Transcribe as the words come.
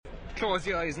close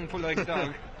your eyes and pull like a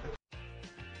dog.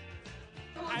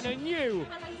 And a new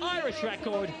Irish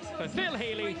record for Phil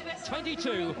Healy,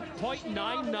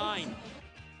 22.99.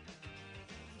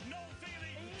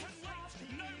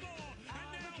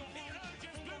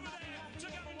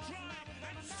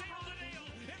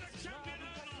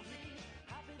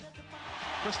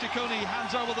 Christy Cooney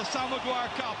hands over the Sam Maguire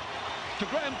Cup to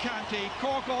Graham Canty,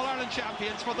 Cork All-Ireland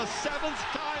champions for the 7th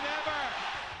time ever.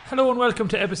 Hello and welcome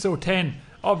to episode 10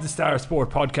 of the Star Sport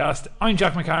podcast. I'm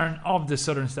Jack McCarran of the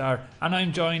Southern Star, and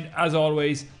I'm joined as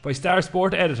always by Star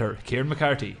Sport editor Kieran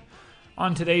McCarthy.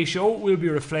 On today's show we'll be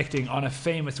reflecting on a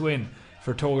famous win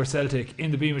for Togher Celtic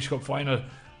in the Beamish Cup final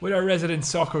with our resident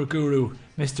soccer guru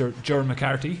Mr. Ger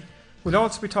McCarthy. We'll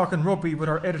also be talking rugby with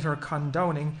our editor Con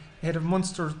Downing ahead of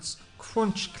Munster's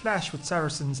crunch clash with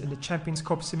Saracens in the Champions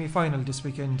Cup semi-final this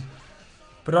weekend.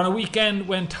 But on a weekend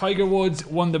when Tiger Woods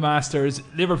won the Masters,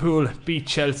 Liverpool beat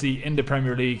Chelsea in the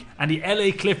Premier League, and the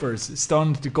LA Clippers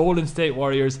stunned the Golden State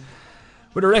Warriors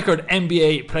with a record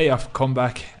NBA playoff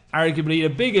comeback, arguably the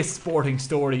biggest sporting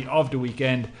story of the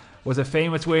weekend was a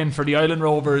famous win for the Ilen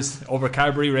Rovers over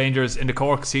Carbery Rangers in the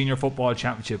Cork Senior Football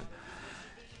Championship.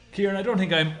 Kieran, I don't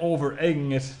think I'm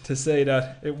over-egging it to say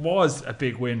that it was a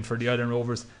big win for the Ilen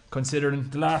Rovers,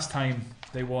 considering the last time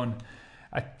they won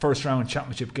a first round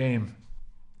championship game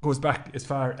goes back as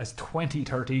far as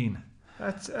 2013.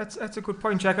 That's a good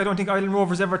point, Jack. I don't think Ilen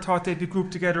Rovers ever thought they'd be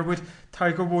grouped together with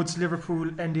Tiger Woods, Liverpool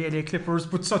and the LA Clippers,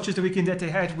 but such is the weekend that they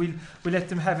had, we'll let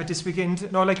them have it this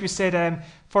weekend. No, like we said,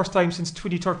 first time since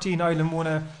 2013 Ilen won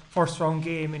a first round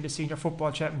game in the Senior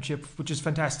Football Championship, which is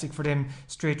fantastic for them,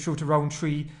 straight through to round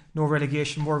 3, no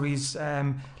relegation worries,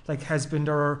 like has been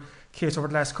their case over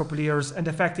the last couple of years. And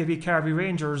the fact they beat Carbery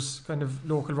Rangers, kind of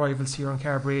local rivals here in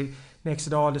Carbery, makes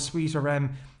it all the sweeter.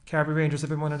 Carbery Rangers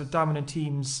have been one of the dominant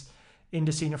teams in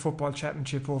the Senior Football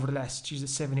Championship over the last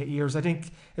 7-8 years. I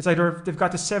think it's either they've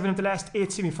got the 7 of the last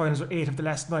 8 semi-finals or 8 of the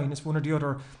last 9. It's one or the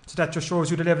other. So that just shows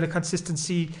you the level of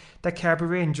consistency that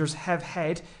Carbery Rangers have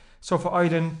had. So for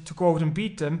Ilen to go out and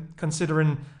beat them,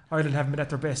 considering Ilen haven't been at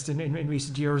their best in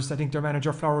recent years. I think their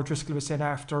manager Flower Driscoll was saying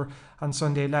after on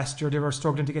Sunday last year they were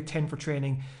struggling to get 10 for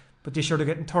training, but this year they're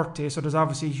getting 30. So there's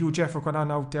obviously a huge effort going on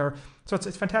out there. So it's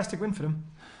a fantastic win for them.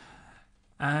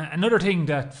 Another thing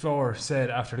that Flower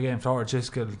said after the game, Flower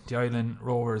Driscoll, the Ilen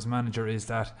Rovers manager, is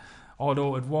that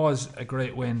although it was a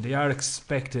great win, they are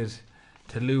expected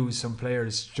to lose some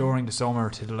players during the summer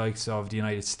to the likes of the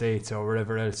United States or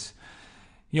wherever else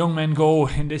young men go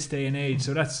in this day and age.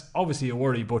 So that's obviously a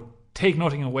worry, but take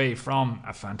nothing away from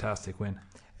a fantastic win.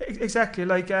 Exactly,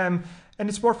 and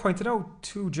it's worth pointing out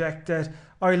too, Jack, that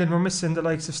Ireland were missing the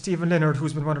likes of Stephen Leonard,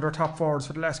 who's been one of their top forwards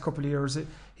for the last couple of years.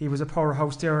 He was a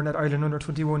powerhouse there in that Ireland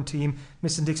under-21 team,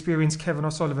 missing the experienced Kevin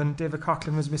O'Sullivan. David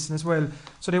Coughlin was missing as well.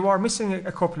 So they were missing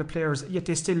a couple of players, yet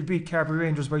they still beat Carbery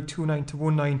Rangers by 2-9 to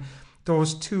 1-9.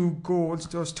 Those two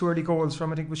early goals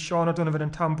from, I think it was Sean O'Donovan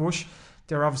and Tom Bush,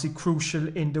 they're obviously crucial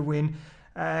in the win.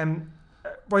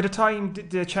 By the time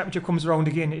the championship comes around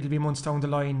again, it'll be months down the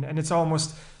line, and it's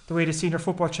almost the way the Senior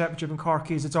Football Championship in Cork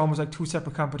is. It's almost like 2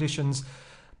 separate competitions,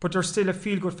 but there's still a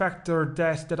feel-good factor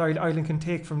that Ireland can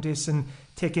take from this and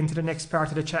take into the next part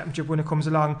of the championship when it comes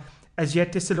along. As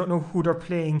yet, they still don't know who they're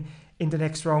playing in the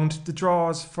next round. The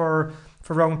draws for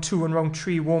round 2 and round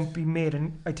 3 won't be made,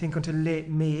 I think, until late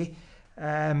May.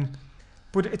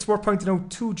 But it's worth pointing out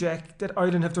too, Jack, that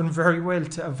Ireland have done very well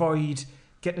to avoid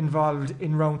getting involved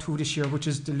in round 2 this year, which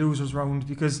is the losers round,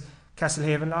 because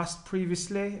Castlehaven lost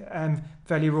previously,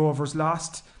 Valley Rovers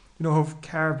lost, have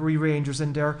Carbery Rangers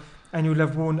in there, and you'll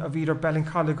have one of either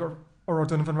Ballincollig or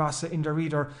O'Donovan Rossa in there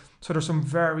either. So there's some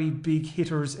very big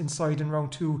hitters inside in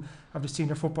round 2 of the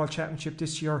Senior Football Championship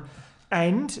this year.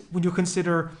 And when you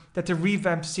consider that the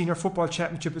revamped Senior Football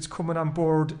Championship is coming on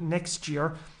board next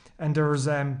year, and there's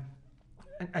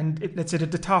let's say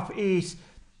that the top 8,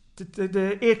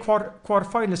 the 8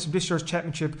 quarter-finalists from this year's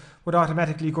championship would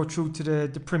automatically go through to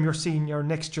the Premier Senior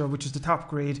next year, which is the top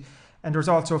grade. And there's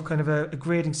also kind of a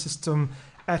grading system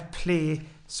at play.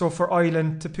 So for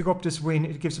Ireland to pick up this win,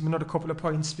 it gives them another couple of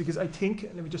points, because I think,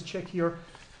 let me just check here,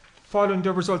 following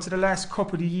the results of the last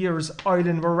couple of years,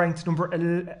 Ireland were ranked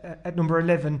at number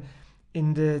 11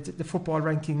 in the football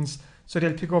rankings. So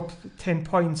they'll pick up 10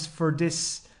 points for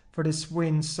this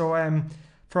win. So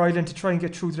for Ireland to try and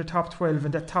get through to the top 12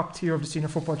 and that top tier of the Senior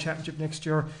Football Championship next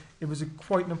year, it was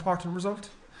quite an important result.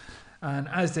 And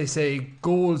as they say,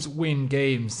 goals win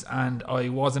games, and I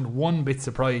wasn't one bit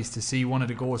surprised to see one of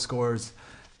the goal scorers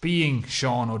being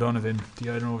Sean O'Donovan, the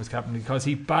Ilen Rovers captain, because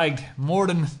he bagged more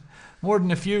than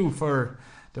a few for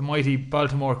the mighty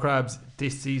Baltimore Crabs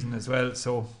this season as well.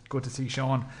 So good to see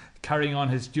Sean carrying on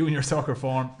his junior soccer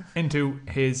form into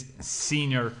his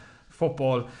senior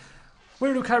football.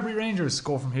 Where do Carbery Rangers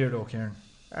go from here though, Kieran?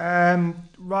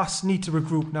 Ross need to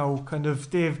regroup now.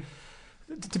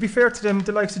 To be fair to them,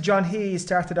 the likes of John Hayes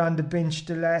started on the bench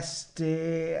the last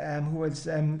day.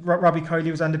 Robbie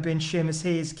Kiley was on the bench. Seamus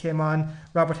Hayes came on.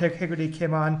 Robert Hegarty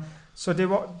came on. So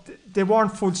they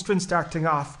weren't full strength starting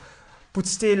off, but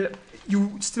still,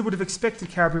 you still would have expected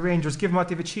Carbery Rangers, given what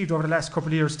they've achieved over the last couple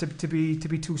of years, to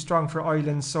be too strong for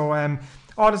Ilen. So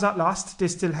all is not lost. They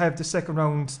still have the second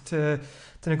round to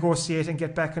negotiate and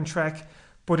get back on track.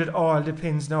 But it all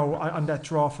depends now on that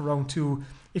draw for round 2.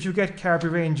 If you get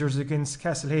Carbery Rangers against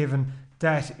Castlehaven,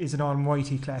 that is an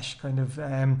almighty clash. Kind of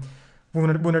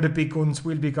one of the big guns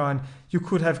will be gone. You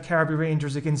could have Carbery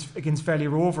Rangers against Valley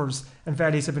Rovers, and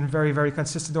Valleys have been very, very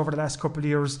consistent over the last couple of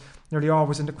years, nearly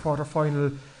always in the quarter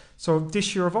final. So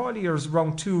this year of all years,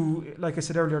 round 2, like I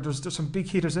said earlier, there's some big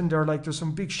hitters in there. Like there's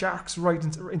some big sharks right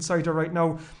inside there right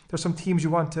now. There's some teams you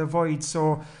want to avoid.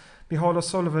 So Micheál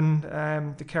O'Sullivan,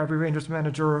 the Carbery Rangers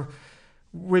manager,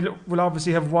 will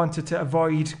obviously have wanted to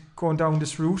avoid going down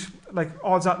this route. Like,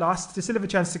 all's not lost. They still have a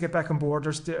chance to get back on board.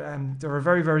 They're a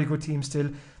very, very good team still.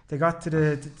 They got to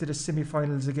the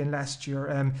semi-finals again last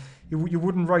year. You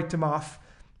wouldn't write them off,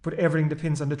 but everything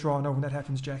depends on the draw now when that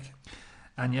happens, Jack.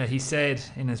 And yeah, he said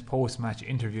in his post-match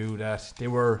interview that they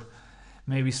were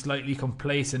maybe slightly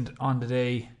complacent on the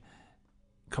day.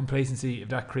 Complacency, if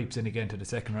that creeps in again to the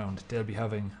second round, they'll be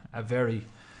having a very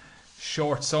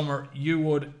short summer, you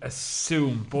would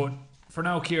assume. But for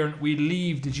now, Kieran, we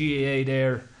leave the GAA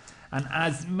there, and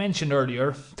as mentioned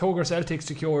earlier, Togher Celtic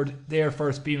secured their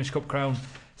first Beamish Cup crown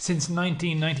since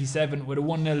 1997 with a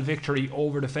 1-0 victory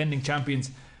over defending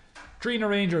champions Drina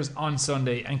Rangers on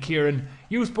Sunday. And Kieran,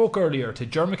 you spoke earlier to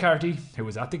Ger McCarthy, who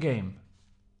was at the game.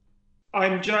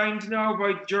 I'm joined now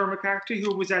by Ger McCarthy,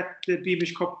 who was at the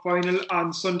Beamish Cup final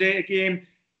on Sunday, a game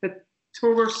that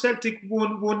Togher Celtic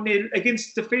won 1-0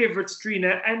 against the favourites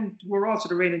Drina, and were also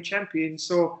the reigning champions.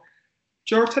 So,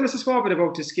 Ger, tell us a small bit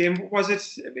about this game. It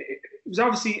was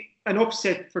obviously an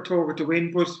upset for Togher to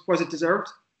win, but was it deserved?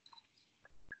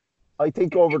 I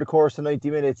think over the course of 90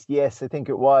 minutes, yes, I think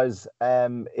it was.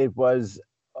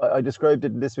 I described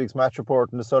it in this week's match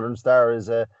report in the Southern Star as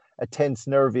a tense,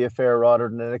 nervy affair rather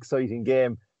than an exciting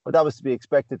game. But that was to be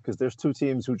expected because there's two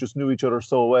teams who just knew each other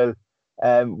so well.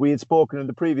 We had spoken in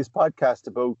the previous podcast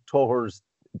about Togher's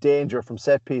danger from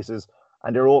set pieces,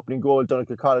 and their opening goal,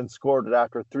 Donegal Collins scored it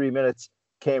after 3 minutes,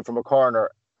 came from a corner.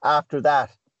 After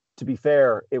that, to be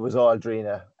fair, it was all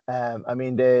Drina.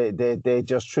 They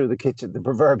just threw the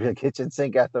proverbial kitchen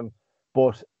sink at them.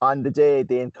 But on the day,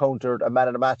 they encountered a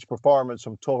man-of-the-match performance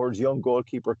from Togher's young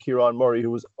goalkeeper, Kieran Murray,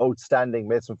 who was outstanding,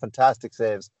 made some fantastic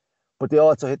saves. But they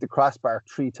also hit the crossbar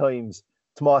 3 times.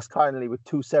 Tomas Connolly with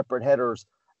 2 separate headers,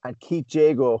 and Keith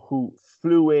Jago, who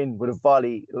flew in with a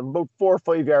volley about 4 or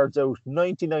 5 yards out,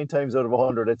 99 times out of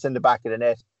 100, it's in the back of the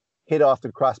net, hit off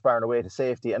the crossbar and away to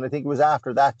safety. And I think it was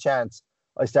after that chance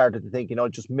I started to think,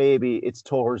 just maybe it's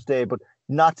Togher's day. But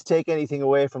not to take anything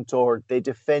away from Togher, they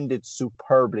defended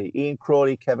superbly. Ian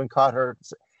Crowley, Kevin Cotter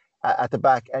at the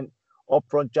back, and up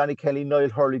front, Johnny Kelly, Niall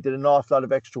Hurley did an awful lot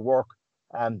of extra work.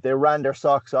 They ran their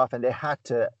socks off, and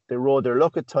they rode their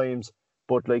luck at times.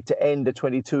 But to end a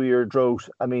 22-year drought,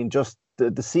 just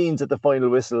the scenes at the final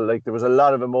whistle, there was a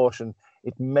lot of emotion.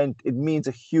 It means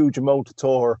a huge amount to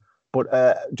Togher. But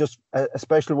just a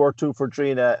special word too for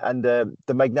Drina and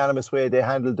the magnanimous way they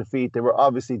handled defeat. They were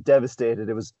obviously devastated.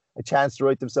 It was a chance to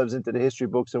write themselves into the history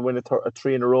books and win a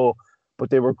 3 in a row. But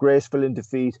they were graceful in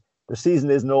defeat. The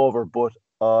season isn't over, but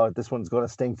this one's going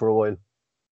to sting for a while.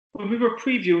 When we were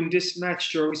previewing this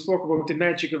match, Joe, we spoke about the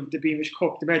magic of the Beamish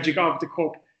Cup, the magic of the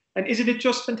Cup. And isn't it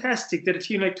just fantastic that a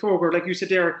team like Togher, like you said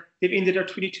there, they've ended their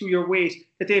 22-year wait,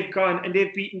 that they've gone and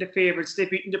they've beaten the favourites, they've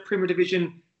beaten the Premier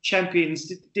Division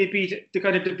champions, they beat the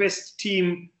kind of the best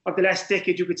team of the last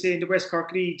decade, you could say, in the West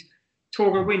Cork League.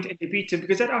 Togher went and they beat them,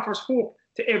 because that offers hope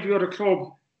to every other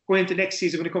club going into next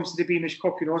season when it comes to the Beamish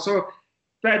Cup, So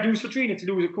bad news for Drina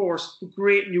to lose, of course, but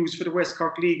great news for the West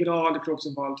Cork League and all the clubs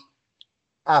involved.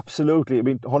 Absolutely.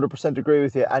 100% agree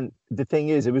with you. And the thing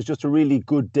is, it was just a really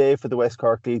good day for the West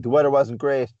Cork League. The weather wasn't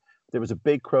great. There was a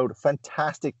big crowd, a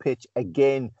fantastic pitch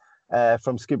again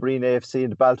from Skibbereen AFC in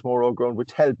the Baltimore Road Ground,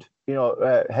 which helped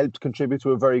contribute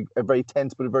to a very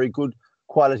tense but a very good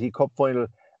quality cup final.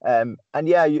 And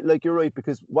yeah, you're right,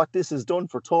 because what this has done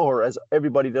for Togher, as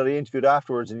everybody that I interviewed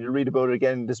afterwards, and you'll read about it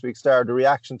again this week's Star, the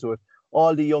reaction to it,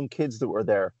 all the young kids that were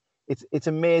there. It's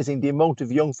amazing the amount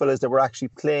of young fellas that were actually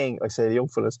playing. I say young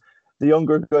fellas, the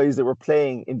younger guys that were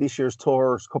playing in this year's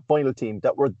Togher's Cup final team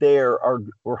that were there or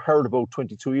were heard about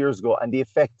 22 years ago, and the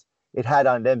effect it had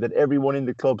on them, that everyone in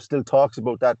the club still talks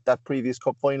about that previous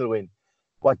cup final win.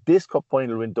 What this cup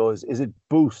final win does is it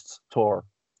boosts Togher.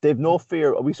 They've no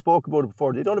fear. We spoke about it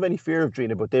before. They don't have any fear of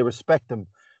Drina, but they respect them.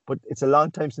 But it's a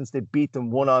long time since they beat them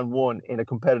one-on-one in a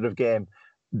competitive game.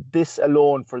 This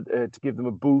alone, for to give them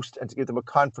a boost and to give them a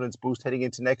confidence boost heading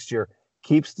into next year,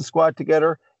 keeps the squad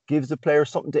together, gives the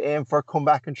players something to aim for, come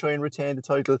back and try and retain the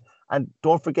title. And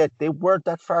don't forget, they weren't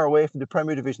that far away from the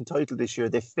Premier Division title this year.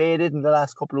 They faded in the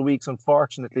last couple of weeks,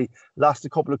 unfortunately, lost a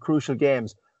couple of crucial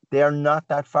games. They are not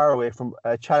that far away from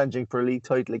challenging for a league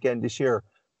title again this year.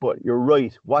 But you're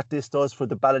right, what this does for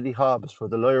the Ballyhobs, for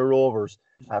the Loyer Rovers,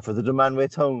 for the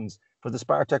Dunmanway Towns, for the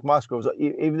Spartak Moscows,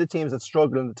 even the teams that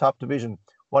struggle in the top division,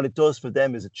 what it does for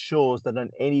them is it shows that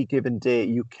on any given day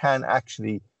you can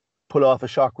actually pull off a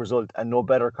shock result, and no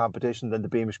better competition than the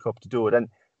Beamish Cup to do it. And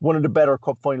one of the better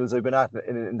cup finals I've been at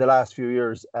in the last few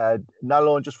years, not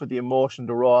alone just for the emotion,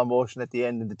 the raw emotion at the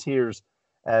end and the tears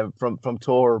from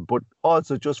Togher, but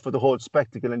also just for the whole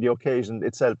spectacle and the occasion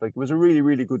itself. Like, it was a really,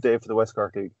 really good day for the West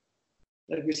Cork League.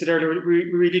 Like we said earlier,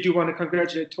 we really do want to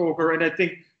congratulate Togher, and I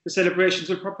think the celebrations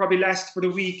will probably last for the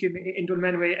week in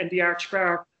Dunmanway and the Arch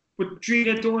Bar. But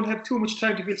Drina don't have too much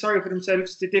time to feel sorry for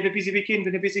themselves. They have a busy weekend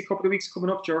and a busy couple of weeks coming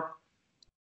up, Ger.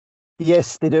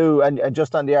 Yes, they do. And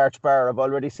just on the Arch Bar, I've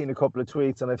already seen a couple of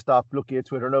tweets and I've stopped looking at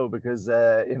Twitter now because,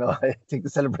 I think the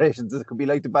celebrations, it could be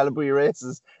like the Ballabooey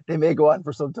races. They may go on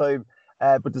for some time,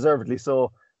 but deservedly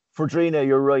so. For Drina,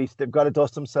 you're right. They've got to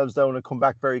dust themselves down and come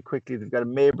back very quickly. They've got a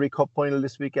Maybury Cup final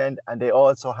this weekend, and they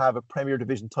also have a Premier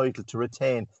Division title to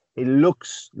retain. It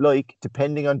looks like,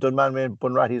 depending on Dunmanway and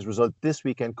Bunratty's result this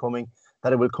weekend coming,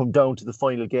 that it will come down to the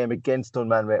final game against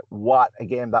Dunmanway. What a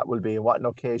game that will be, and what an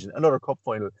occasion. Another cup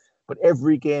final. But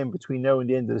every game between now and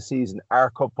the end of the season are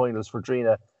cup finals for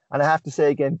Drina. And I have to say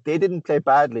again, they didn't play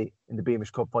badly in the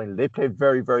Beamish Cup final. They played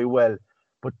very, very well.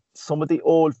 But some of the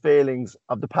old failings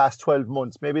of the past 12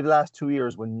 months, maybe the last 2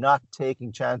 years, when not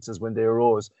taking chances when they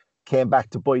arose, came back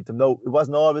to bite them. No, it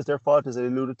wasn't always their fault, as I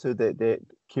alluded to.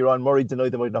 Kieran Murray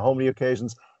denied them, I don't know how many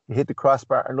occasions. They hit the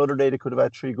crossbar. Another day they could have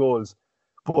had 3 goals.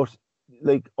 But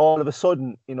like, all of a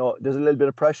sudden, there's a little bit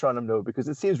of pressure on them now, because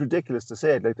it seems ridiculous to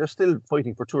say it. Like, they're still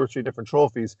fighting for 2 or 3 different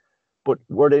trophies. But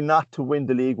were they not to win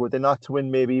the league, were they not to win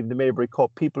maybe even the Maybury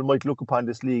Cup, people might look upon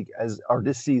this league or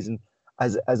this season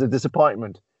as a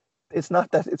disappointment. It's not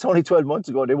that. It's only 12 months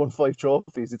ago they won 5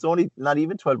 trophies. It's only not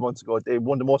even 12 months ago they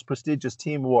won the most prestigious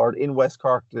team award in West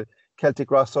Cork, the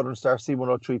Celtic Ross Southern Star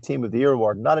C103 Team of the Year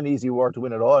award. Not an easy award to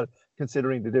win at all,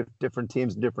 considering the different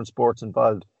teams and different sports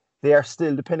involved. They are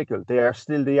still the pinnacle. They are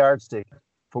still the yardstick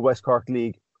for West Cork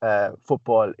League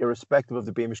football, irrespective of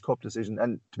the Beamish Cup decision,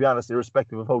 and to be honest,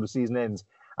 irrespective of how the season ends.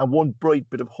 And one bright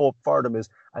bit of hope for them is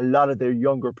a lot of their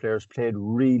younger players played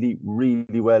really,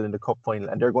 really well in the cup final,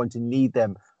 and they're going to need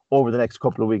them over the next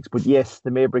couple of weeks. But yes,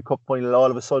 the Maybury Cup final, all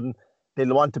of a sudden,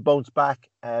 they'll want to bounce back.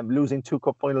 Losing 2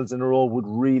 cup finals in a row would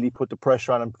really put the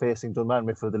pressure on them facing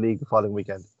Dunmanway for the league the following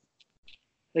weekend.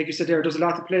 Like you said there's a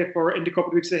lot to play for in the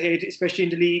couple of weeks ahead, especially in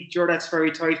the league. Ger, that's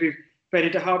very tight. We've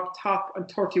Ballyhobs top on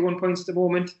 31 points at the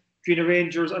moment. Drina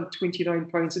Rangers on 29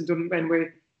 points, and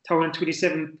Dunmanway Town on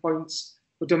 27 points.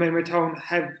 But Dunmanway Town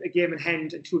have a game in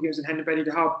hand and 2 games in hand in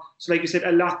Ballyhobs. So like you said,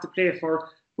 a lot to play for.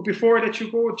 But before I let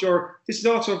you go, Ger, this is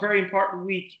also a very important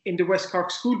week in the West Cork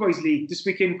Schoolboys League this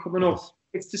weekend coming up.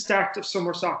 It's the start of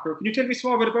summer soccer. Can you tell me a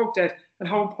small bit about that and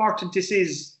how important this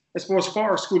is, I suppose,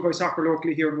 for schoolboy soccer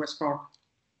locally here in West Cork?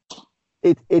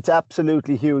 It's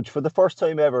absolutely huge. For the first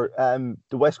time ever,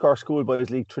 the West Cork Schoolboys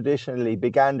League traditionally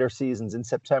began their seasons in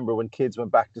September when kids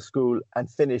went back to school, and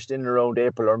finished in and around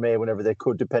April or May whenever they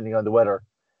could, depending on the weather.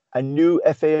 A new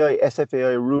FAI,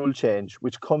 SFAI rule change,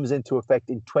 which comes into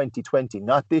effect in 2020,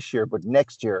 not this year, but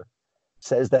next year,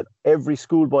 says that every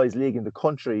schoolboys league in the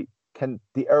country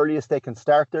the earliest they can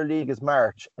start their league is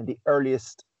March, and the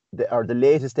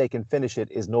latest they can finish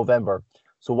it is November.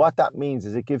 So what that means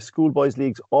is it gives schoolboys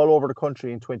leagues all over the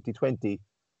country in 2020,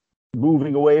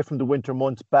 moving away from the winter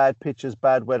months, bad pitches,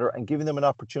 bad weather, and giving them an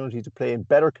opportunity to play in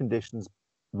better conditions,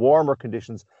 warmer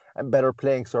conditions, and better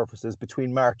playing surfaces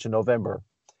between March and November.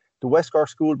 The West Cork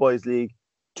Schoolboys League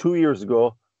 2 years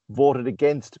ago voted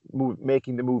against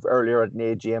making the move earlier at an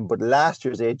AGM, but last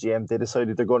year's AGM they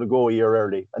decided they're going to go a year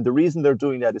early. And the reason they're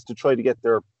doing that is to try to get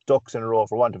their ducks in a row,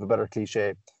 for want of a better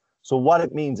cliche. So what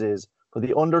it means is, for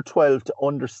the under 12 to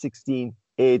under 16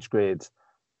 age grades,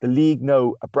 the league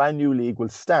now, a brand new league, will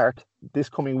start this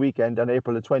coming weekend on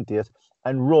April the 20th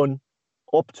and run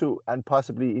up to and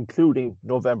possibly including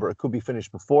November. It could be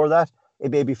finished before that.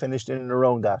 It may be finished in and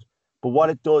around that. But what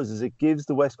it does is it gives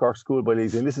the West Cork Schoolboy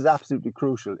League, and this is absolutely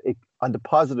crucial, on the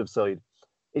positive side,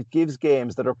 it gives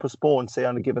games that are postponed, say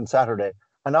on a given Saturday,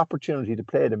 an opportunity to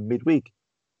play them midweek.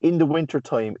 In the winter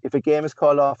time, if a game is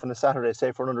called off on a Saturday,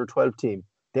 say for an under-12 team,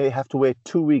 they have to wait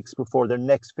 2 weeks before their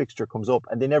next fixture comes up,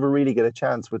 and they never really get a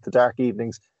chance with the dark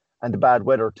evenings and the bad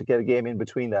weather to get a game in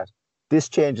between that. This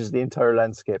changes the entire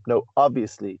landscape. Now,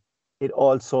 obviously, it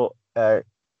also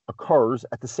occurs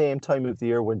at the same time of the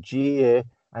year when GAA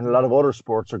and a lot of other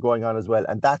sports are going on as well,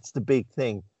 and that's the big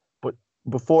thing. But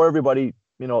before everybody,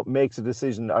 makes a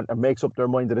decision and makes up their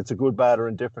mind that it's a good, bad, or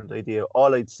indifferent idea,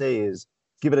 all I'd say is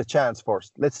give it a chance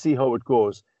first. Let's see how it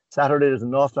goes. Saturday, there's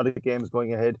an awful lot of games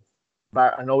going ahead.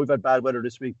 I know we've had bad weather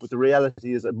this week, but the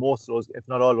reality is that most of those, if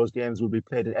not all those games, will be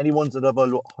played. And any ones that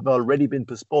have already been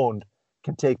postponed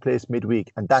can take place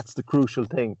midweek. And that's the crucial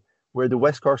thing. Where the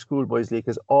West Cork Schoolboys League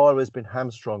has always been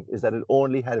hamstrung is that it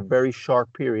only had a very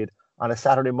short period on a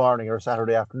Saturday morning or a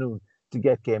Saturday afternoon to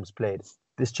get games played.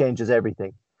 This changes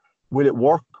everything. Will it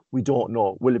work? We don't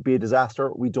know. Will it be a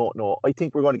disaster? We don't know. I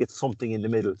think we're going to get something in the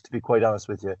middle, to be quite honest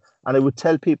with you. And I would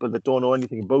tell people that don't know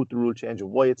anything about the rule change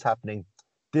and why it's happening.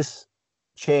 This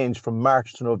change from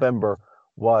March to November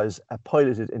was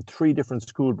piloted in 3 different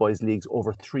schoolboys leagues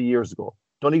over 3 years ago.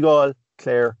 Donegal,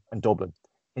 Clare and Dublin.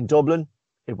 In Dublin,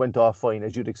 it went off fine,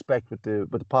 as you'd expect with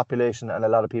the population and a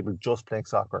lot of people just playing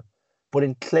soccer. But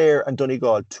in Clare and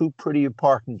Donegal, 2 pretty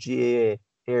important GAA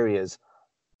areas,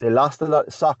 they lost a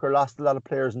lot. Soccer lost a lot of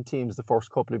players and teams the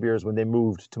first couple of years when they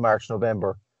moved to March,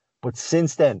 November. But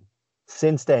since then,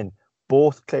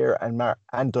 both Clare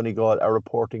and Donegal are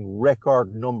reporting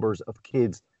record numbers of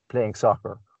kids playing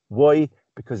soccer. Why?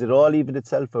 Because it all evened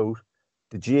itself out.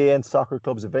 The GAA and soccer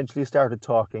clubs eventually started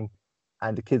talking,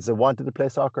 and the kids that wanted to play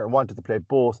soccer and wanted to play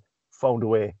both found a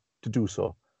way to do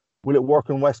so. Will it work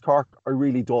in West Cork? I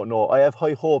really don't know. I have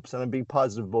high hopes and I'm being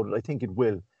positive about it. I think it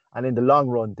will. And in the long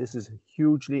run, this is a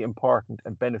hugely important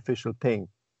and beneficial thing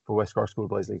for West Cork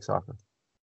Schoolboys League soccer.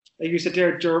 Like you said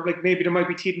there, Ger, maybe there might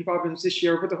be teething problems this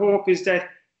year, but the hope is that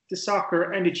the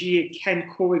soccer and the GAA can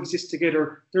coexist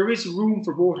together. There is room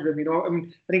for both of them,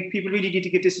 I think people really need to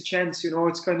give this a chance,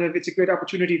 it's a great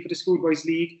opportunity for the Schoolboys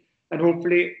League, and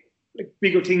hopefully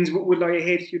bigger things will lie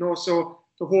ahead, so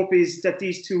the hope is that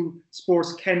these 2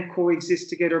 sports can coexist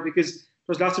together, because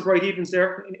there's lots of bright evens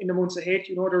there in the months ahead.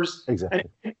 There's exactly,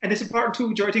 and it's important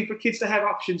too, Joe, I think, for kids to have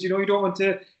options. You don't want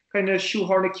to kind of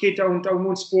shoehorn a kid down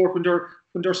one sport when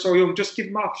they're so young. Just give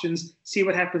them options, see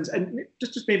what happens, and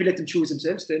just maybe let them choose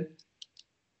themselves. Then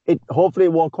hopefully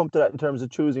it won't come to that in terms of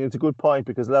choosing. It's a good point,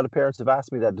 because a lot of parents have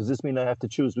asked me that. Does this mean I have to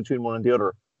choose between one and the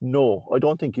other? No, I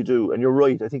don't think you do, and you're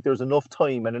right. I think there's enough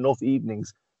time and enough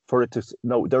evenings for it to.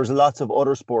 No, there's lots of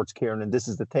other sports, Kieran, and this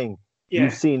is the thing. Yeah.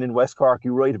 You've seen in West Cork,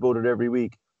 you write about it every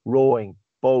week, rowing,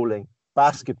 bowling,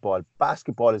 basketball.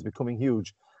 Basketball is becoming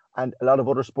huge. And a lot of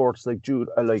other sports like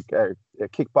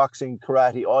kickboxing,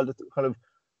 karate, all the kind of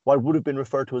what would have been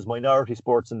referred to as minority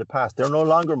sports in the past. They're no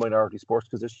longer minority sports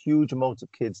because there's huge amounts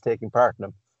of kids taking part in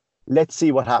them. Let's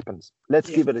see what happens. Let's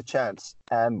give it a chance.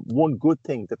 One good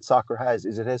thing that soccer has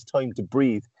is it has time to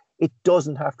breathe. It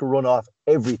doesn't have to run off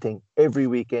everything every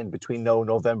weekend between now and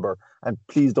November. And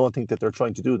please don't think that they're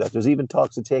trying to do that. There's even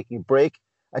talks of taking a break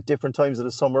at different times of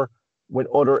the summer when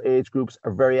other age groups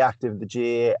are very active in the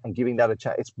GAA and giving that a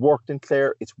chance. It's worked in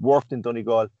Clare. It's worked in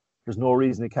Donegal. There's no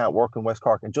reason it can't work in West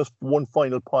Cork. And just one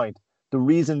final point. The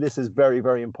reason this is very,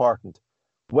 very important.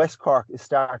 West Cork is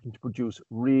starting to produce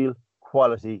real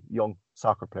quality young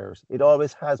soccer players. It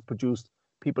always has produced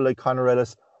people like Conor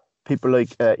Ellis, people like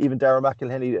even Darragh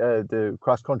McElhenney, the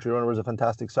cross-country runner, was a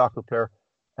fantastic soccer player.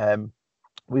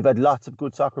 We've had lots of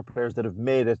good soccer players that have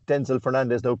made it. Denzel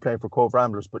Fernandez now playing for Cove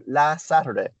Ramblers. But last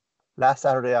Saturday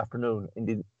afternoon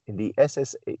in the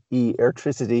SSE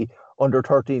Airtricity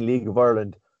Under-13 League of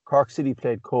Ireland, Cork City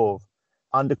played Cove.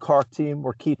 On the Cork team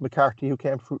were Keith McCarthy, who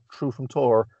came through from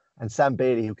Togher, and Sam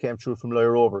Bailey, who came through from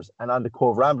Loyer Rovers. And on the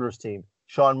Cove Ramblers team,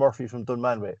 Sean Murphy from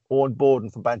Dunmanway, Owen Bowden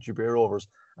from Bantry Rovers,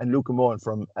 and Luca Mohan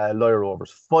from Loyer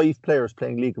Rovers. 5 players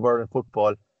playing League of Ireland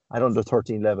football at under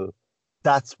 13 level.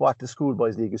 That's what the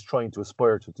Schoolboys League is trying to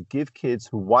aspire to give kids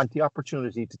who want the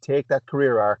opportunity to take that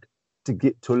career arc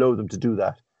to allow them to do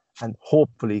that. And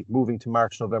hopefully moving to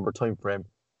March, November timeframe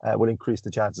will increase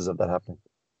the chances of that happening.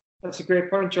 That's a great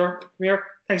point, Ger. Mayor,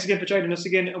 thanks again for joining us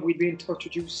again, and we'll be in touch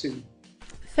with you soon.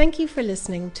 Thank you for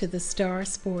listening to the Star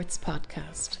Sports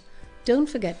Podcast. Don't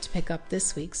forget to pick up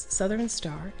this week's Southern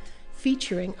Star,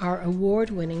 featuring our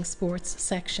award-winning sports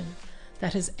section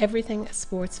that has everything a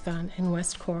sports fan in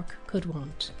West Cork could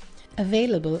want.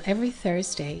 Available every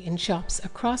Thursday in shops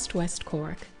across West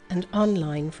Cork and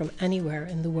online from anywhere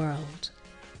in the world.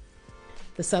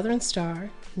 The Southern Star,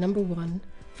 #1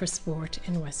 for sport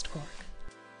in West Cork.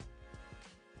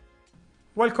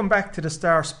 Welcome back to the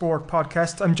Star Sport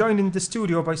Podcast. I'm joined in the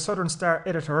studio by Southern Star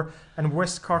editor and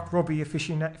West Cork rugby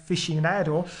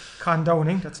aficionado, Con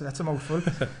Downing. That's a mouthful.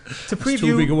 To preview,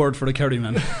 too big a word for the Kerry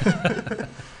man.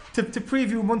 to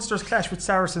preview Munster's clash with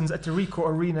Saracens at the Ricoh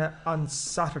Arena on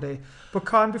Saturday. But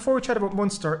Con, before we chat about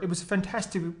Munster, it was a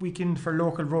fantastic weekend for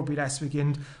local rugby last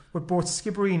weekend, with both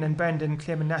Skibbereen and Bandon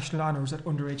claiming national honours at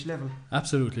underage level.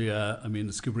 Absolutely. I mean,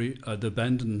 the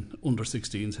Bandon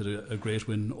under-16s had a great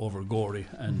win over Gorey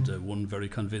and won very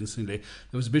convincingly.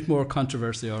 There was a bit more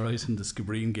controversy, all right, in the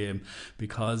Skibbereen game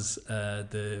because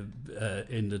they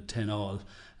ended 10-all.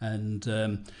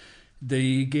 And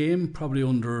the game, probably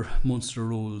under Munster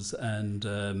rules and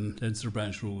Leinster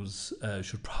branch rules,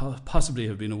 should possibly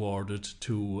have been awarded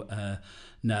to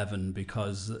Navan,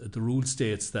 because the rule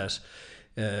states that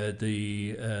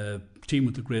the team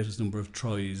with the greatest number of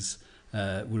tries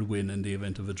will win in the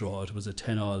event of a draw. It was a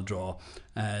 10-all draw,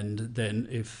 and then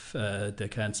if they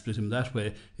can't split him that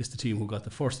way, it's the team who got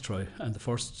the first try, and the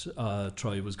first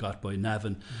try was got by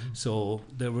Navan. So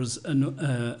there was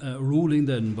a ruling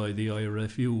then by the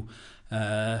IRFU,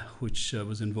 which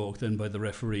was invoked then by the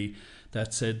referee,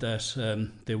 that said that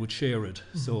they would share it.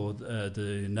 So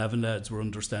the Navan lads were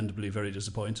understandably very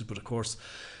disappointed, but of course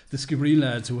the Skibbereen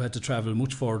lads, who had to travel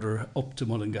much further up to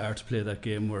Mullingar to play that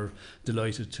game, were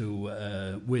delighted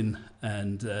to win,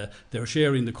 and they're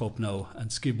sharing the cup now, and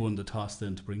Skib won the toss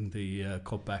then to bring the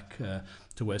cup back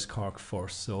to West Cork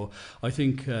first. So I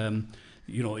think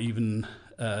even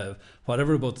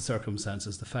whatever about the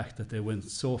circumstances, the fact that they went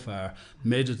so far,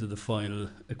 made it to the final,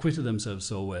 acquitted themselves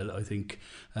so well, I think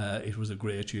it was a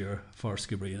great year for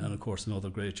Skibbereen, and of course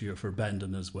another great year for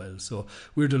Bandon as well. So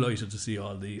we're delighted to see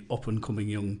all the up and coming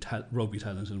young rugby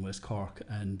talent in West Cork,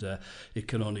 and it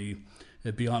can only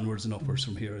be onwards and upwards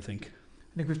from here, I think.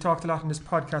 I think we've talked a lot in this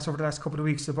podcast over the last couple of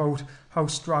weeks about how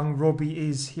strong rugby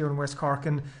is here in West Cork,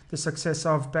 and the success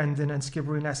of Bandon and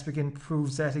Skibbereen last weekend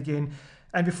proves that again.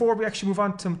 And before we actually move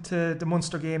on to the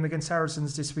Munster game against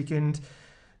Saracens this weekend,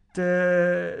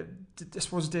 the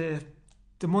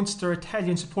Munster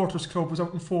Italian Supporters Club was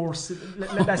out in force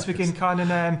last weekend, Con,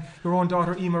 and your own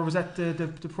daughter Emer was at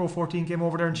the Pro 14 game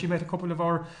over there, and she met a couple of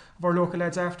our local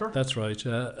lads after. That's right.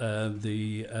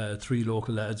 The three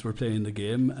local lads were playing the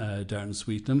game. Darren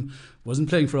Sweetnam wasn't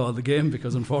playing for all the game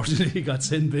because unfortunately he got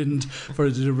sin-binned for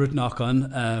a deliberate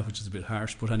knock-on, which is a bit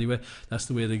harsh, but anyway, that's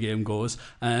the way the game goes.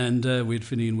 And we had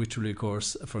Fineen Wycherley, of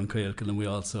course, from Caelkin, and we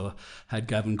also had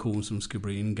Gavin Coombs from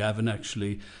Skibbereen. Gavin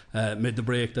actually made the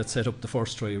break that set up the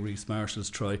first try, Reece Marshall's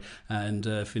try, and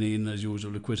Fineen, as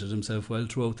usual, acquitted himself well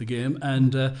throughout the game,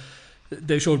 and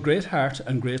they showed great heart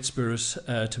and great spirit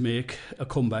to make a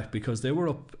comeback, because they were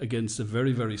up against a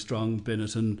very, very strong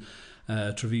Benetton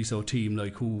Treviso team,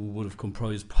 like, who would have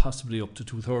comprised possibly up to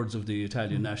 2/3 of the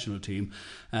Italian national team,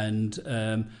 and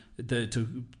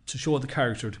to show the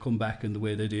character to come back in the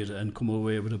way they did and come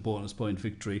away with a bonus point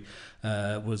victory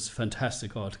was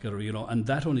fantastic altogether, and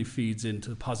that only feeds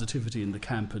into positivity in the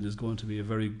camp and is going to be a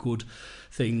very good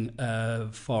thing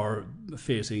for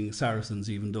facing Saracens,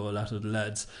 even though a lot of the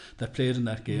lads that played in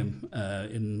that game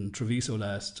in Treviso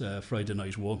last Friday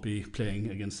night won't be playing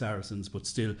against Saracens, but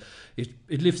still it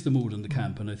lifts the mood in the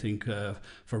camp, and I think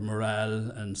for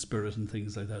morale and spirit and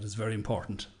things like that is very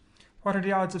important. What are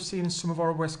the odds of seeing some of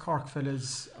our West Cork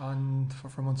fellas on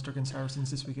for Munster against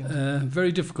Saracens this weekend?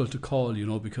 Very difficult to call,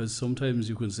 because sometimes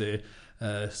you can say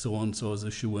so-and-so is a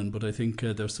shoo-in, but I think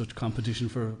there's such competition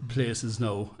for places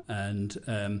now, and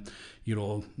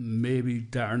maybe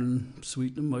Darren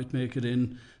Sweetnam might make it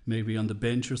in, maybe on the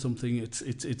bench or something.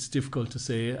 It's difficult to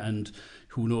say, and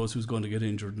who knows who's going to get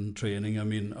injured in training. I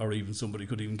mean, or even somebody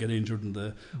could even get injured in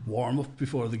the warm-up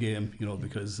before the game,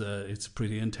 because it's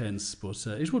pretty intense. But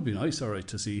it would be nice, all right,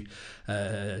 to see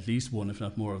at least one, if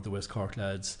not more, of the West Cork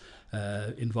lads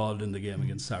involved in the game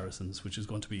against Saracens, which is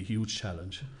going to be a huge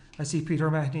challenge. I see Peter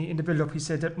Mahoney in the build-up. He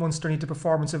said that Munster need the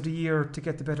performance of the year to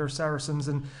get the better Saracens,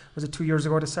 and was it 2 years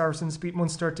ago the Saracens beat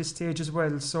Munster at this stage as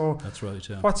well? So that's right.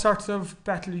 Yeah. What sort of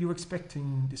battle are you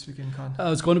expecting this weekend, Con?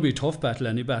 It's going to be a tough battle.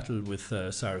 Any battle with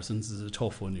Saracens is a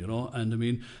tough one, and I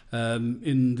mean,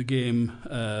 in the game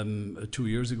 2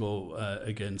 years ago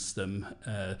against them,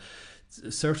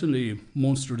 certainly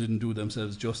Munster didn't do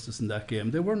themselves justice in that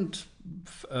game. They weren't,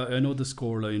 I know the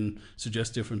scoreline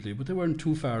suggests differently, but they weren't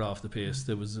too far off the pace.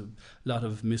 There was a lot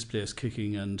of misplaced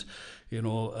kicking, and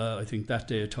I think that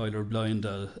day Tyler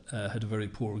Blindall had a very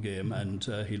poor game, and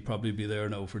he'll probably be there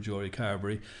now for Jory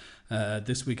Carberry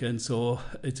this weekend, so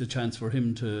it's a chance for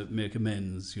him to make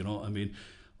amends. I mean,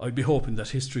 I'd be hoping that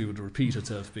history would repeat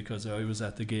itself, because I was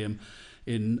at the game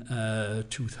in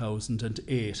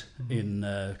 2008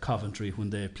 in Coventry when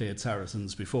they played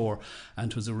Saracens before,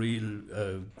 and it was a real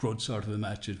grudge sort of a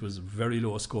match. It was a very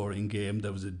low scoring game.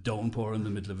 There was a downpour in the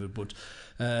middle of it, but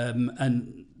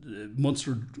and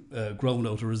Munster ground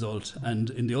out a result. And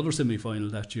in the other semi-final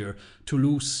that year,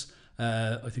 Toulouse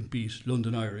I think beat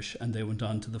London Irish, and they went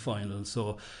on to the final.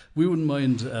 So we wouldn't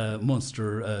mind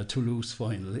Munster Toulouse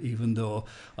final, even though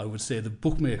I would say the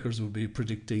bookmakers would be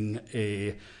predicting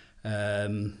a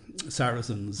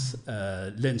Saracens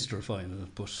Leinster final.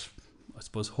 But I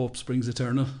suppose hope springs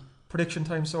eternal. Prediction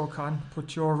time, so Con.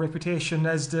 Put your reputation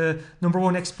as the number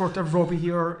one expert of rugby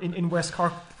here in West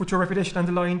Cork. Put your reputation on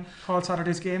the line. Call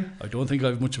Saturday's game. I don't think I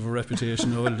have much of a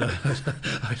reputation.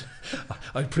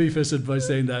 I'd preface it by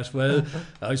saying that. Well,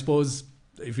 I suppose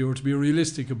if you were to be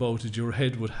realistic about it, your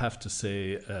head would have to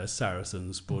say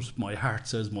Saracens, but my heart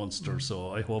says Munster, so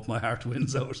I hope my heart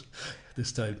wins out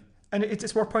this time. And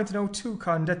it's worth pointing out too,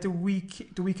 Con, that the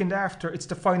weekend after, it's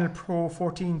the final Pro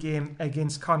 14 game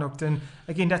against Connacht. And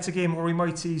again, that's a game where we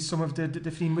might see some of the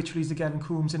Flean Wycherleys, the Gavin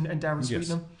Coombs and Darren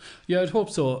Sweetenham. Yeah, I'd hope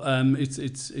so.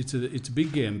 It's a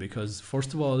big game because,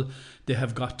 first of all, they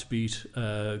have got to beat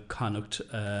Connacht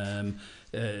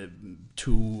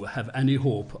to have any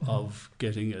hope of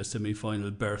getting a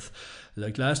semi-final berth.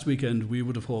 Like last weekend, we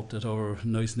would have hoped that our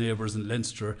nice neighbours in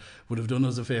Leinster would have done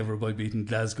us a favour by beating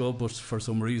Glasgow, but for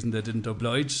some reason they didn't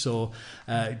oblige. So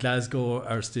Glasgow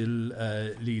are still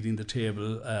leading the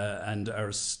table and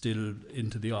are still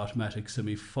into the automatic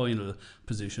semi-final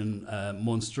position.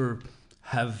 Munster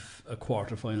have a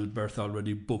quarter-final berth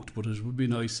already booked, but it would be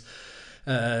nice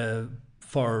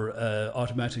for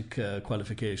automatic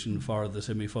qualification for the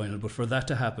semi-final. But for that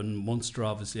to happen, Munster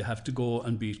obviously have to go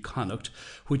and beat Connacht,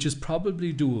 which is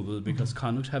probably doable because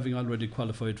Connacht, having already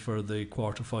qualified for the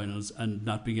quarterfinals and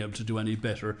not being able to do any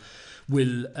better,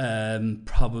 will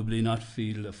probably not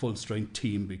feel a full-strength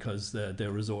team because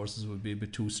their resources would be a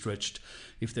bit too stretched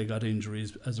if they got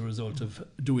injuries as a result of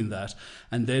doing that.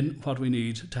 And then what we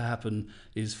need to happen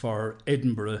is for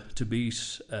Edinburgh to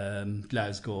beat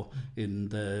Glasgow in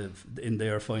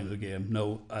their final game.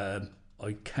 Now,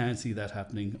 I can't see that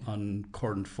happening on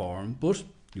current form, but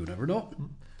you never know.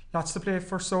 Lots to play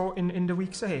for so in the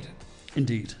weeks ahead.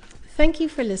 Indeed. Thank you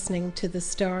for listening to the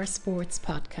Star Sports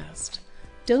Podcast.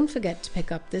 Don't forget to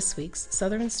pick up this week's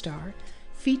Southern Star,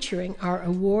 featuring our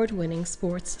award-winning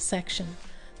sports section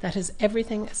that has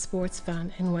everything a sports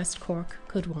fan in West Cork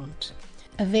could want.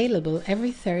 Available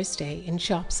every Thursday in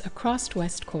shops across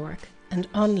West Cork and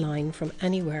online from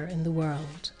anywhere in the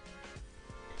world.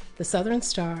 The Southern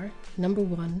Star, number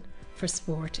one for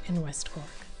sport in West Cork.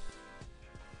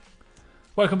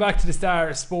 Welcome back to the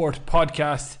Star Sport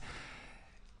Podcast.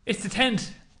 It's the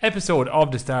 10th episode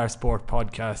of the Star Sport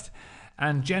Podcast,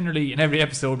 and generally in every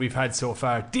episode we've had so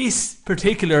far, this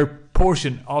particular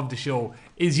portion of the show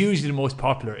is usually the most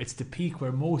popular. It's the peak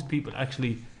where most people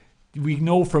actually, we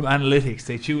know from analytics,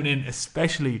 they tune in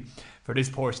especially for this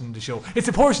portion of the show. It's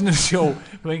a portion of the show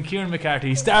when Kieran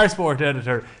McCarthy, Star Sport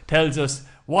editor, tells us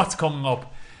what's coming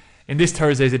up in this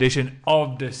Thursday's edition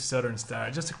of the Southern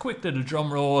Star. Just a quick little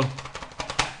drum roll.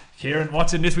 Kieran,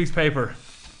 what's in this week's paper?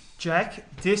 Jack,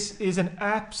 this is an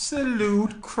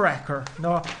absolute cracker.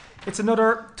 No, it's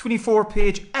another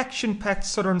 24-page action-packed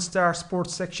Southern Star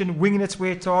sports section winging its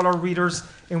way to all our readers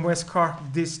in West Cork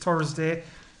this Thursday.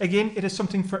 Again, it is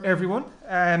something for everyone.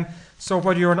 So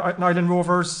whether you're an Ilen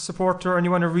Rovers supporter and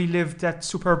you want to relive that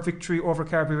superb victory over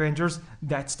Carbery Rangers,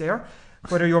 that's there.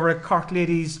 Whether you're a Cork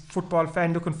Ladies football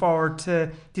fan looking forward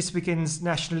to this weekend's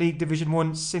National League Division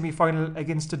 1 semi-final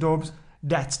against the Dubs,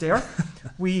 that's there.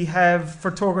 We have,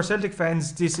 for Togher Celtic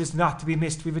fans, this is not to be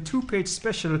missed. We have a 2-page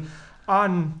special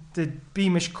on the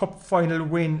Beamish Cup final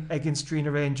win against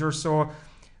Drina Rangers. So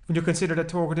when you consider that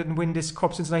Togher didn't win this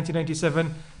cup since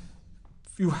 1997,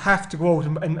 you have to go out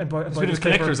and buy it's a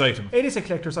collector's item. It is a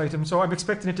collector's item, so I'm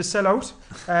expecting it to sell out.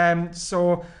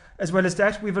 So as well as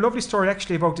that, we have a lovely story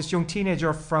actually about this young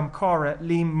teenager from Cora,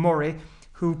 Liam Murray,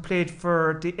 who played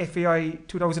for the FAI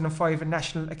 2005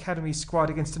 National Academy squad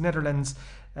against the Netherlands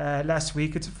last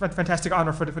week. It's a fantastic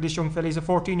honour for this young fella. He's a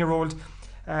 14-year-old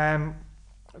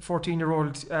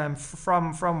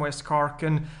from West Cork,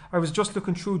 and I was just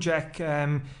looking through, Jack,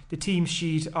 the team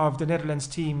sheet of the Netherlands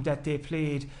team that they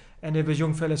played, and there was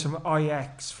young fellas from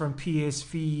Ajax, from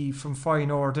PSV, from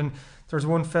Feyenoord, and there's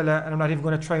one fella, and I'm not even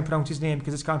going to try and pronounce his name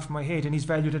because it's gone from my head, and he's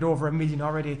valued at over $1 million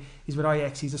already. He's with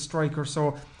Ajax, he's a striker.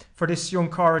 So for this young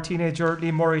Cora teenager,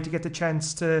 Liam Murray, to get the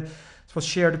chance to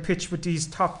share the pitch with these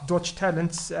top Dutch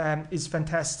talents is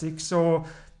fantastic. So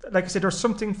like I said, there's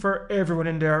something for everyone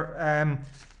in there.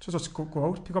 So just go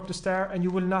out, pick up the Star, and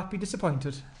you will not be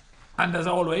disappointed. And as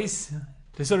always,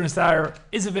 the Southern Star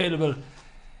is available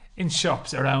in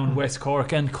shops around West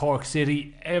Cork and Cork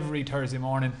City every Thursday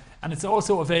morning, and it's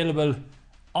also available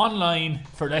online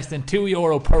for less than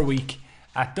 €2 per week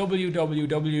at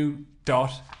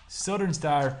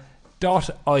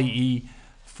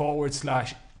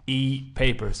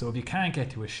www.southernstar.ie/e-paper. So if you can't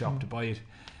get to a shop to buy it,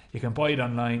 you can buy it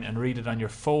online and read it on your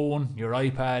phone, your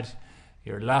iPad,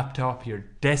 your laptop, your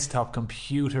desktop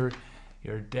computer,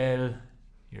 your Dell,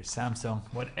 your Samsung,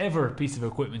 whatever piece of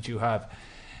equipment you have.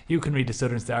 You can read the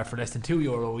Southern Star for less than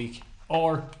 €2 a week,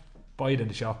 or buy it in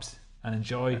the shops and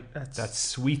enjoy that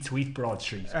sweet Broad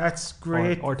Street. That's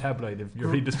great. Or tabloid if you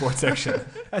read the sports section.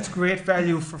 That's great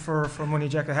value for money,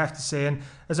 Jack, I have to say. And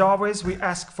as always, we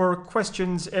ask for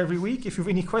questions every week. If you have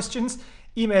any questions,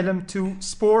 email them to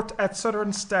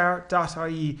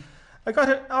sport@southernstar.ie. I got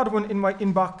an odd one in my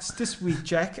inbox this week,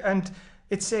 Jack, and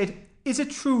it said, is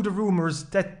it true the rumours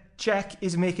that Jack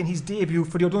is making his debut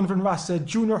for the O'Donovan Rossa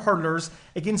junior hurlers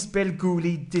against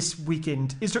Belgooley this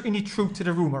weekend? Is there any truth to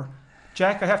the rumour?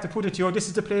 Jack, I have to put it to you. This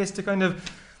is the place to kind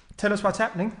of tell us what's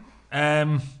happening.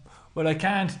 Well, I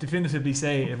can't definitively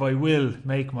say if I will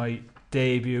make my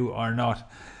debut or not,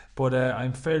 but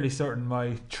I'm fairly certain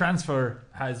my transfer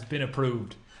has been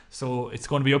approved. So it's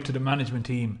going to be up to the management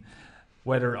team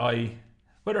whether I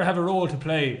have a role to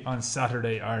play on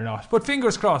Saturday or not. But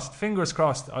fingers crossed,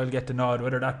 I'll get the nod,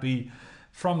 whether that be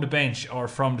from the bench or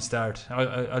from the start.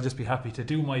 I'll just be happy to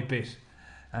do my bit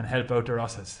and help out the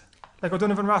Rossas. Like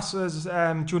O'Donovan Ross's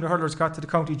junior hurlers got to the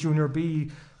County Junior B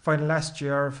final last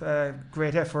year.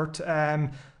 Great effort.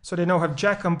 So they now have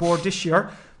Jack on board this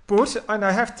year. And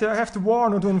I have to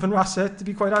warn O'Donovan Rossa, to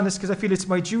be quite honest, because I feel it's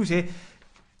my duty.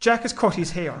 Jack has cut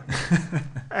his hair.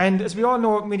 And as we all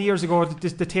know, many years ago,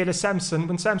 the tale of Samson,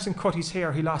 when Samson cut his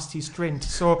hair, he lost his strength.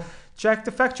 So, Jack,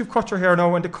 the fact you've cut your hair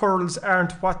now and the curls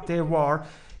aren't what they were,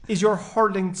 is your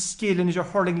hurling skill and is your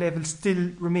hurling level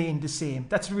still remain the same?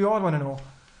 That's what we all want to know.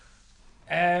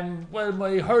 Well,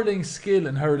 my hurling skill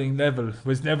and hurling level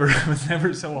was never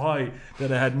so high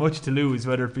that I had much to lose,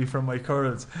 whether it be from my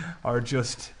curls or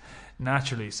just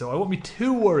naturally. So I won't be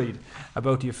too worried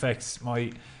about the effects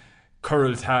my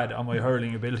curls had on my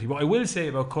hurling ability. What I will say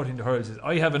about cutting the hurls is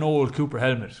I have an old Cooper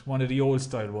helmet, one of the old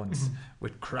style ones,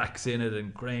 with cracks in it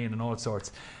and grain and all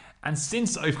sorts. And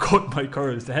since I've cut my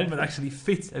curls, the helmet actually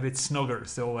fits a bit snugger.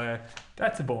 So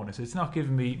that's a bonus. It's not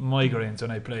giving me migraines when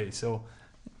I play. So,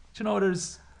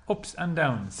 there's ups and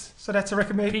downs. So that's a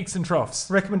peaks and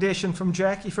troughs. Recommendation from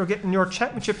Jack. If you're getting your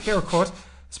championship haircut,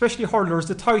 especially hurlers,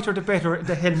 the tighter the better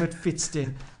the helmet fits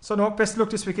in. So no, best of luck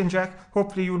this weekend, Jack.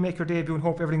 Hopefully you'll make your debut and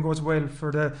hope everything goes well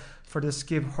for the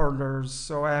Skib hurlers.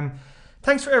 So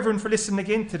thanks for everyone for listening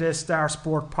again to the Star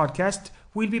Sport podcast.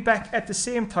 We'll be back at the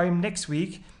same time next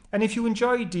week. And if you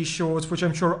enjoyed these shows, which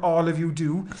I'm sure all of you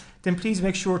do, then please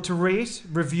make sure to rate,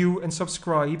 review and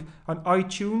subscribe on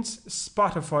iTunes,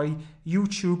 Spotify,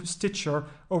 YouTube, Stitcher,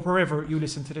 or wherever you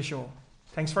listen to the show.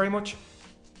 Thanks very much.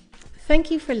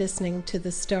 Thank you for listening to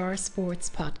the Star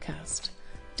Sports podcast.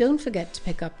 Don't forget to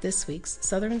pick up this week's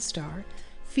Southern Star,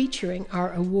 featuring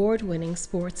our award-winning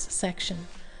sports section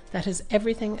that has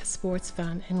everything a sports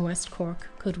fan in West Cork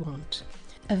could want.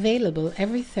 Available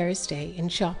every Thursday in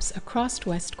shops across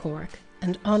West Cork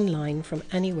and online from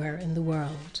anywhere in the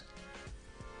world.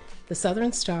 The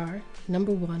Southern Star,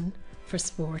 #1 for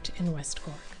sport in West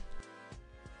Cork.